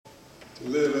to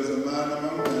live as a man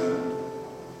among men,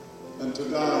 and to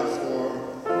die for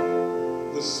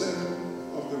the sin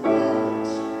of the world.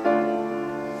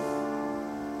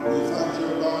 We thank you,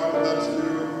 Lord, that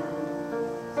you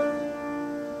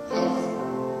have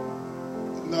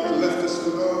not left us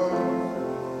alone,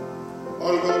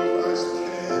 although Christ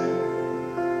came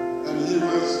and he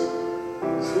was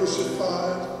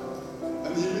crucified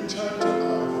and he returned to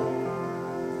earth.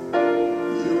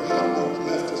 You have not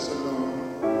left us alone.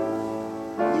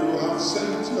 You have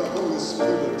sent your Holy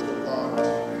Spirit, to God,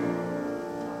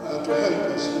 to help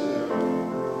us here on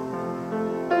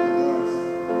earth.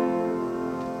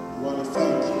 We want to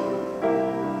thank you.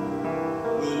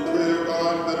 We pray,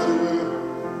 God, that you will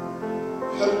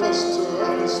help us to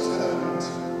understand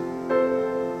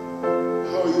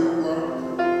how you work,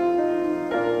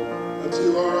 that you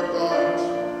are a God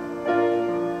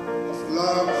of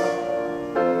love,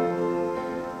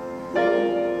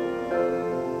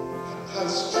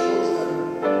 has chosen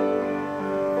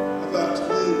that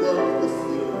we work with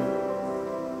you.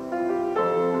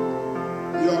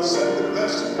 You have sent the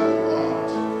blessing of God,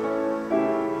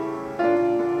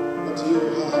 but you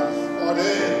have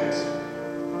ordained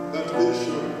that we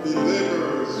should be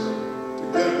laborers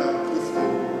together with you,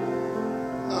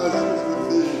 as is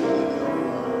revealed in your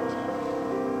word.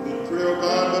 We pray, O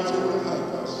God, that you will help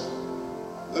us,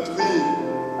 that we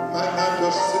might not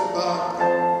just sit back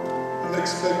and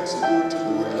expect you to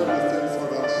do everything for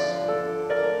us,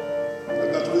 but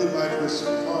that we might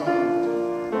respond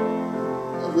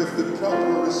with the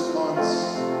proper response,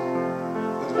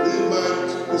 that we might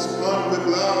respond with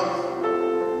love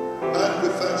and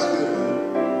with thanksgiving,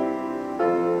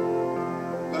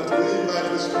 that we might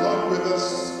respond with a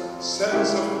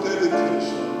sense of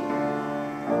dedication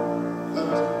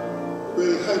that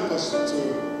will help us to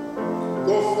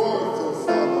go forth, O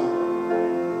Father,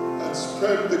 and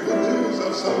spread the good news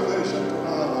of salvation to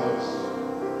others,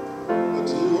 that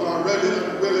you are ready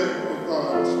and willing, O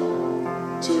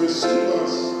God, to receive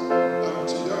us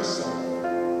unto yourself,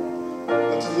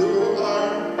 that you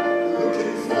are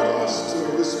looking for us to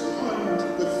respond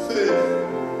with faith,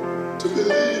 to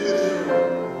believe in you,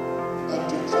 and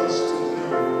to trust in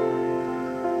you,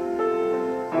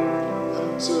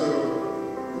 and to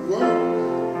work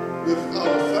with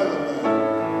our fellow men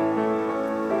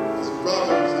as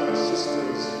brothers and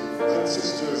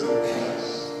sisters in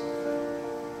Christ.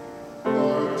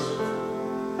 Lord,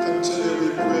 continue, we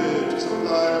pray, to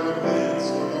supply our needs,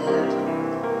 O Lord,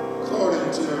 according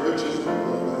to your riches and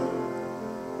glory.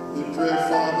 We pray,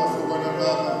 Father, for one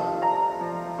another.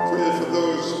 Pray for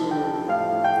those who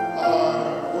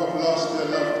have lost their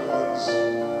loved ones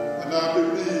and are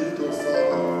bereaved, O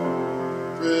Father.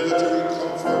 Pray that you will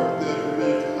comfort their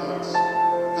bereaved hearts.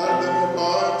 Help them, O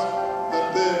God, that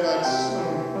they might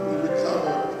soon be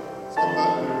recovered from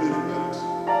that bereavement.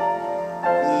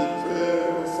 We pray,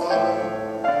 O Father,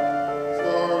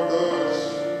 for those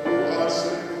who are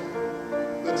sick,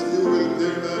 that you will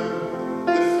give them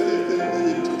the faith they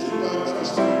need to keep on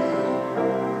trusting you,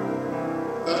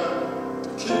 that to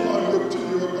keep on looking to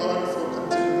you, O God, for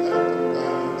continued help and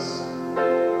guidance.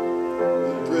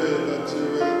 We pray that you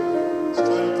will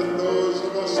strengthen those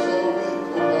of us who are weak,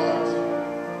 O God,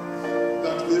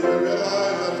 that we will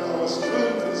realize that our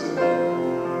strength is in you,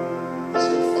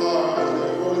 so far as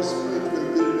your Holy Spirit will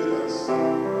be with us,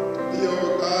 to be our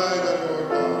guide and our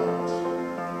God.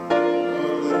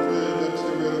 Lord, we pray that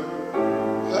you will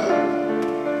help,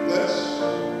 bless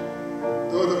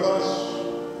those of us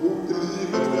who believe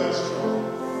that we are strong,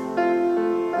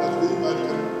 that we might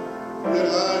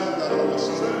realize that our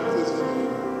strength is in you.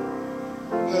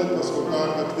 Help us, O God,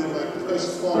 that we might press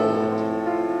forward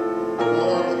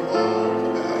toward the mark of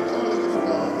the high calling of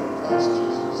God in Christ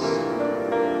Jesus.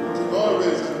 To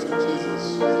always enter Jesus,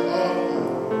 the author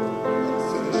and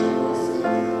finisher of our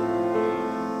faith.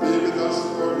 Be with us,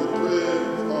 Lord, we pray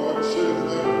for our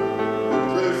children. We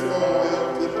pray for our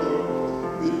young people.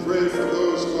 We pray for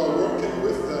those who are working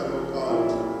with them, O God,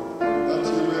 that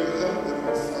you will help them, O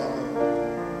Father.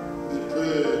 We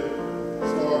pray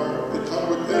for the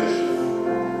congregation,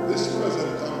 this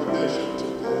present congregation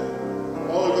today,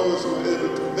 all those who are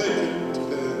able to make it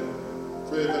today.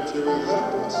 Pray that you will help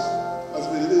us as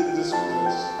we leave this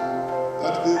place,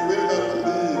 that we will not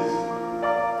leave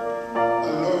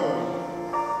alone,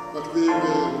 but we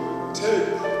will take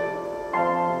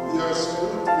your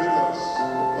Spirit with us,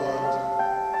 O God.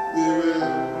 We will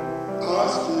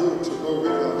ask you to go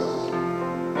with us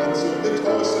and submit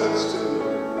ourselves to